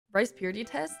Bryce purity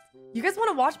test? You guys want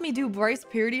to watch me do Bryce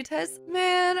purity test?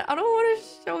 Man, I don't want to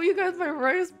show you guys my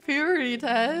Bryce purity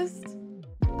test.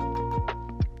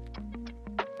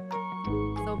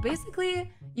 So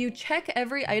basically, you check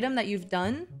every item that you've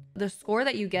done. The score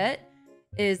that you get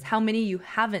is how many you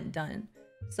haven't done.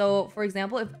 So for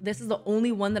example, if this is the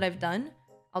only one that I've done,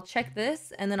 I'll check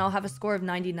this and then I'll have a score of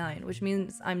 99, which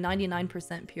means I'm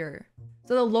 99% pure.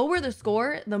 So the lower the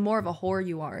score, the more of a whore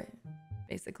you are,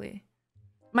 basically.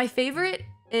 My favorite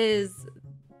is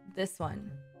this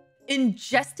one.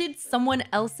 Ingested someone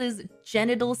else's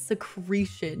genital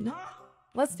secretion.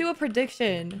 Let's do a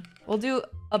prediction. We'll do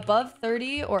above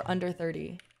 30 or under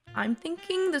 30. I'm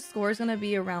thinking the score is gonna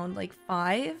be around like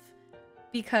 5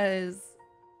 because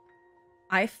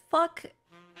I fuck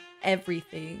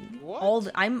everything.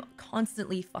 I'm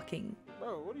constantly fucking.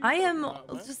 Bro, what are you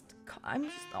I'm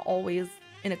just always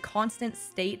in a constant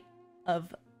state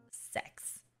of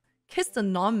sex. Kissed a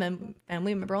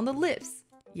non-family member on the lips.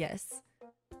 Yes.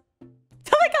 Oh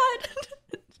my god!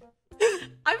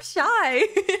 I'm shy.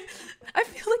 I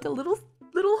feel like a little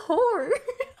whore.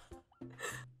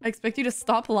 I expect you to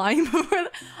stop lying before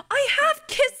I have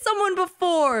kissed someone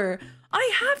before!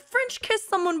 I have French kissed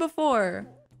someone before!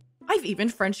 I've even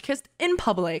French kissed in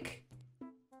public.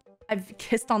 I've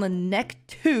kissed on the neck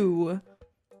too.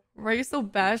 Why are you so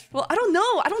bashful? I don't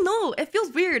know. It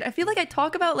feels weird. I feel like I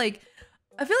talk about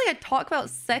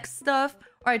sex stuff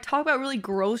or I talk about really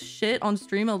gross shit on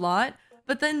stream a lot,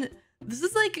 but then this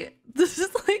is like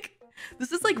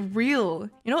real.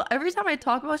 You know, every time I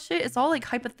talk about shit, it's all like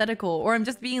hypothetical, or I'm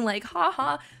just being like,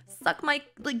 haha, suck my,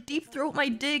 like, deep throat my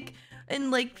dick and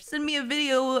like send me a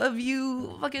video of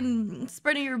you fucking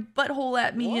spreading your butthole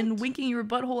at me and winking your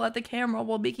butthole at the camera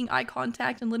while making eye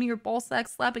contact and letting your ball sack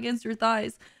slap against your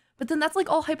thighs. But then that's like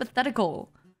all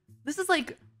hypothetical. This is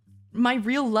like my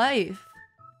real life.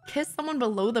 Kiss someone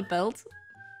below the belt?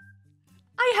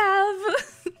 I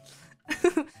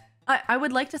have. I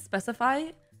would like to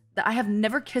specify that I have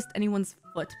never kissed anyone's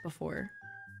foot before.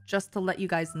 Just to let you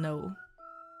guys know.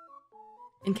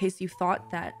 In case you thought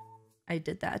that I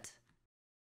did that.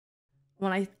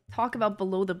 When I talk about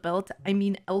below the belt, I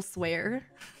mean elsewhere.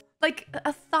 Like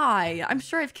a thigh. I'm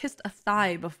sure I've kissed a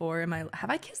thigh before. Have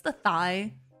I kissed a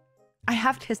thigh? I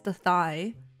have kissed a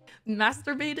thigh.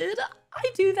 Masturbated? I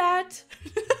do that.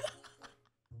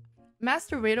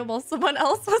 Masturbated while someone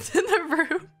else was in the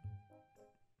room.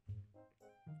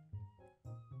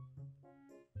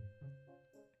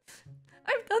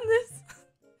 I've done this.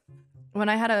 When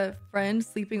I had a friend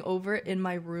sleeping over in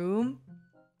my room,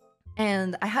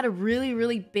 and I had a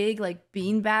really big like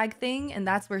beanbag thing, and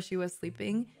that's where she was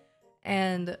sleeping,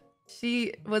 and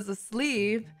she was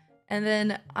asleep, and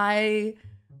then I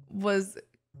was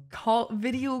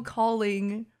video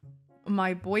calling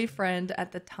my boyfriend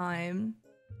at the time,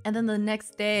 and then the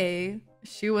next day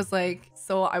she was like,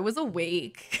 so I was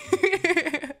awake.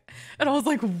 And I was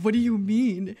like, what do you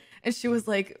mean? And she was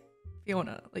like,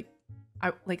 Fiona,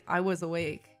 I was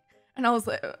awake. And I was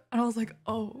like,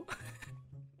 oh.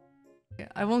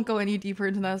 I won't go any deeper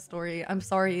into that story. I'm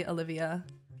sorry, Olivia,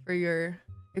 for your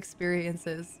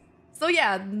experiences. So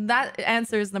yeah, that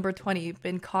answers number 20.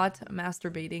 Been caught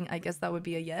masturbating. I guess that would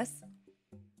be a yes.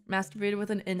 Masturbated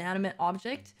with an inanimate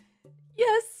object?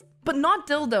 Yes, but not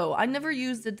dildo. I never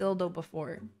used a dildo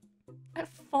before. I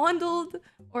fondled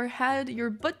or had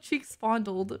your butt cheeks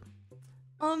fondled.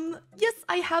 Yes,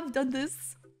 I have done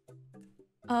this.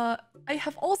 I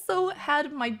have also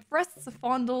had my breasts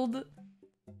fondled.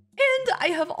 And I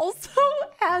have also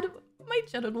had my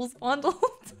genitals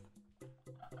fondled.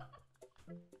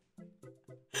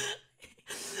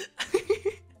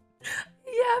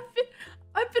 Yeah,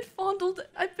 I've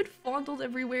been fondled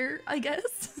everywhere, I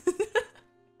guess.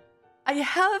 I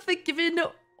have given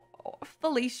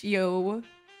fellatio.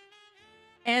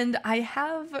 And I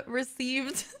have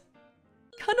received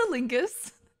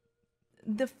cunnilingus.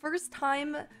 The first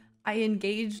time I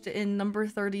engaged in number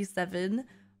 37,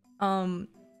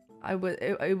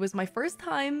 it was my first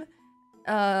time.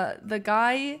 The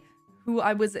guy who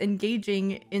I was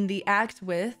engaging in the act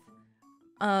with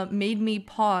made me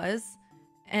pause,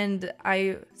 and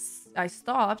I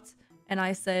stopped and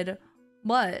I said,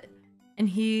 "What?" And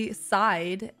he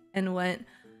sighed and went,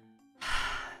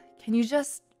 "Can you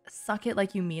just suck it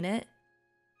like you mean it?"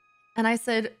 And I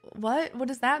said, "What? What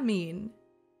does that mean?"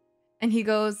 And he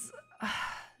goes,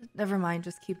 "Never mind,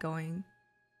 just keep going."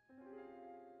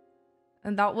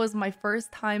 And that was my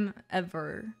first time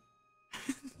ever.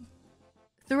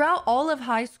 Throughout all of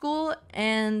high school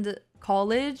and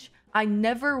college, I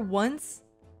never once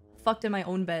fucked in my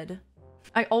own bed.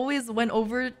 I always went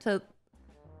over to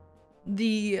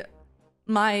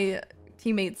my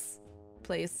teammate's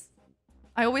place.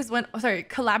 I always went, oh, sorry,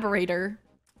 collaborator.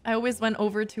 I always went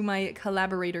over to my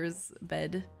collaborator's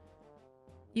bed.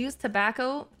 Use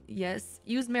tobacco? Yes.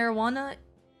 Use marijuana?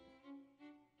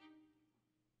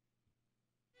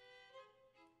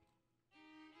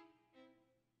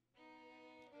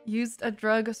 Used a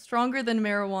drug stronger than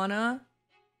marijuana?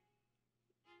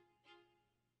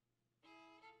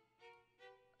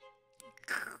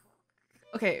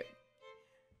 Okay.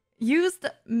 Used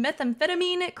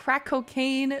methamphetamine, crack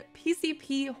cocaine,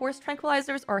 PCP, horse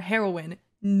tranquilizers, or heroin?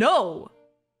 No!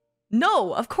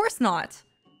 No, of course not.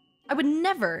 I would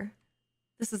never.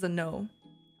 This is a no.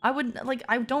 I would, like,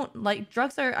 I don't like,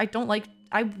 drugs are, I don't like,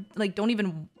 I, like, don't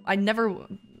even, I never,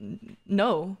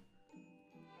 no.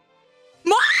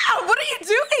 Mom, what are you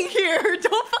doing here?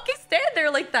 Don't fucking stand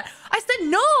there like that. I said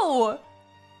no!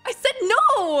 I said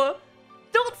no!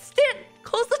 Don't stand,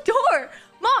 close the door!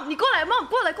 Mom, 你过来, Mom,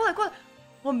 过来, 过来, 过来.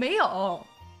 我没有.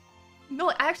 No,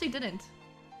 I actually didn't.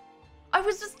 I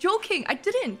was just joking. I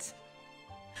didn't.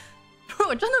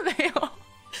 Bro, 真的没有.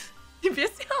 你别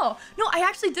笑. No, I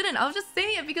actually didn't. I was just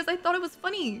saying it because I thought it was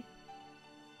funny.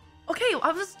 Okay,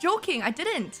 I was just joking. I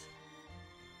didn't.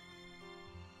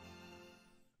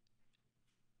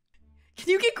 Can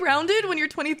you get grounded when you're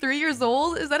 23 years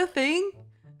old? Is that a thing?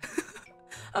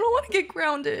 I don't want to get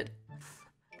grounded.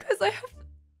 Because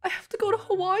I have to go to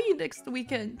Hawaii next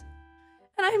weekend.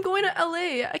 And I am going to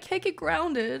LA. I can't get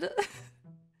grounded.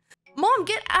 Mom,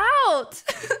 get out!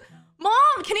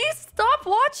 Mom, can you stop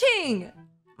watching?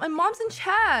 My mom's in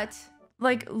chat.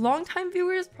 Like, longtime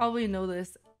viewers probably know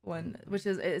this one, which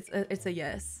is, it's a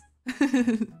yes.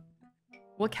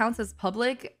 What counts as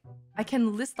public? I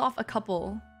can list off a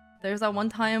couple. There's that one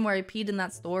time where I peed in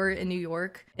that store in New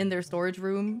York, in their storage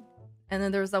room. And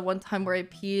then there was that one time where I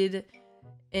peed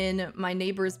in my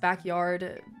neighbor's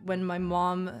backyard when my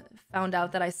mom found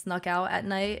out that I snuck out at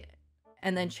night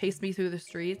and then chased me through the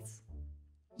streets.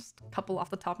 Just a couple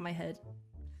off the top of my head.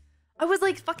 I was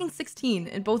like fucking 16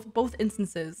 in both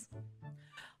instances.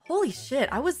 Holy shit,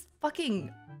 I was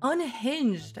fucking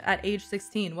unhinged at age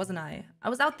 16, wasn't I? I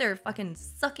was out there fucking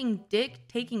sucking dick,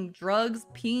 taking drugs,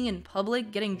 peeing in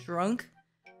public, getting drunk.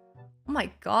 Oh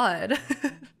my god.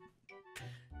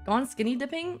 Gone skinny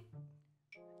dipping?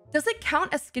 Does it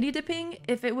count as skinny dipping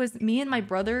if it was me and my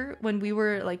brother when we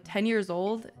were like 10 years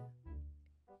old?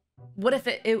 What if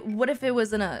it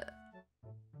was in a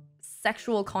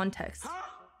sexual context?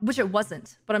 Which it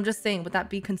wasn't, but I'm just saying, would that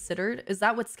be considered? Is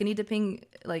that what skinny dipping,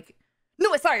 like...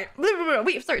 No, sorry.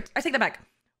 Wait, sorry. I take that back.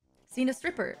 Seen a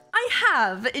stripper. I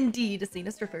have indeed seen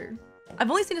a stripper. I've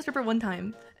only seen a stripper one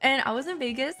time. And I was in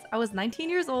Vegas. I was 19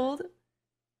 years old.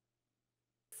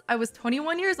 I was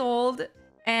 21 years old.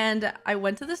 And I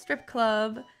went to the strip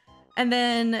club. And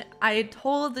then I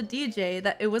told the DJ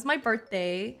that it was my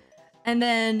birthday. And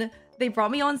then they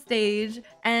brought me on stage.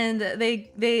 And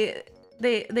they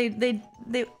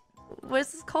what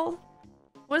is this called?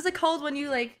 What is it called when you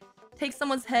like take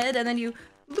someone's head and then you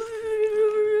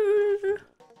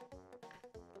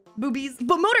boobies,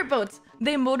 but motorboats.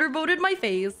 They motorboated my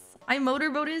face. I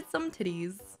motorboated some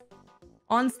titties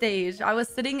on stage. I was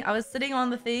sitting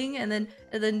on the thing, and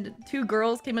then two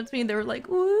girls came up to me and they were like,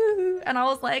 "Woo!" and I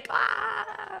was like,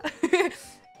 "Ah!"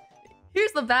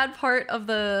 Here's the bad part of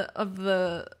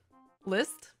the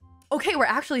list. Okay, we're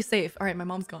actually safe. All right, my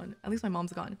mom's gone. At least my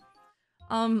mom's gone.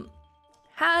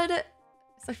 Had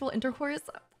sexual intercourse?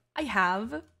 I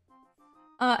have.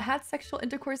 Had sexual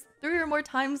intercourse 3 or more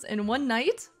times in one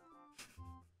night.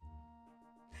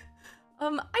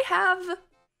 I have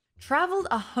traveled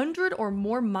 100 or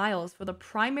more miles for the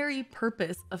primary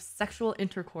purpose of sexual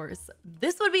intercourse.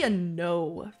 This would be a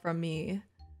no from me.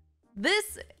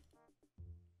 This...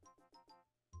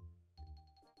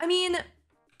 I mean...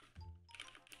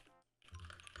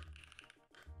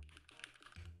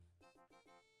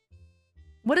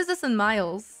 What is this in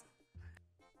miles?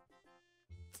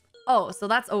 Oh, so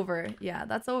that's over. Yeah,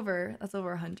 that's over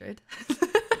 100.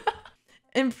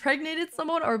 Impregnated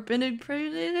someone or been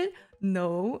impregnated?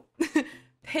 No.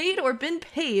 Paid or been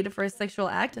paid for a sexual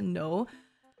act? No.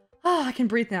 Ah, I can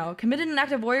breathe now. Committed an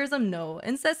act of voyeurism? No.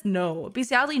 Incest? No.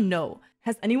 Bestiality? No.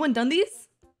 Has anyone done these?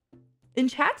 In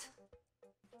chat?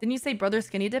 Didn't you say brother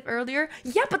skinny dip earlier?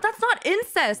 Yeah, but that's not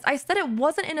incest. I said it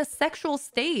wasn't in a sexual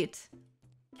state.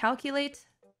 Calculate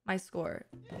my score.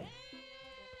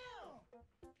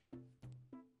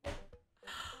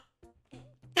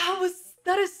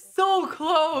 That is so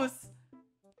close.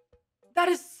 That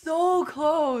is so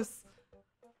close.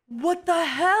 What the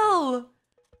hell?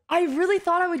 I really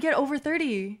thought I would get over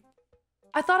 30.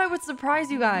 I thought I would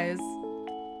surprise you guys.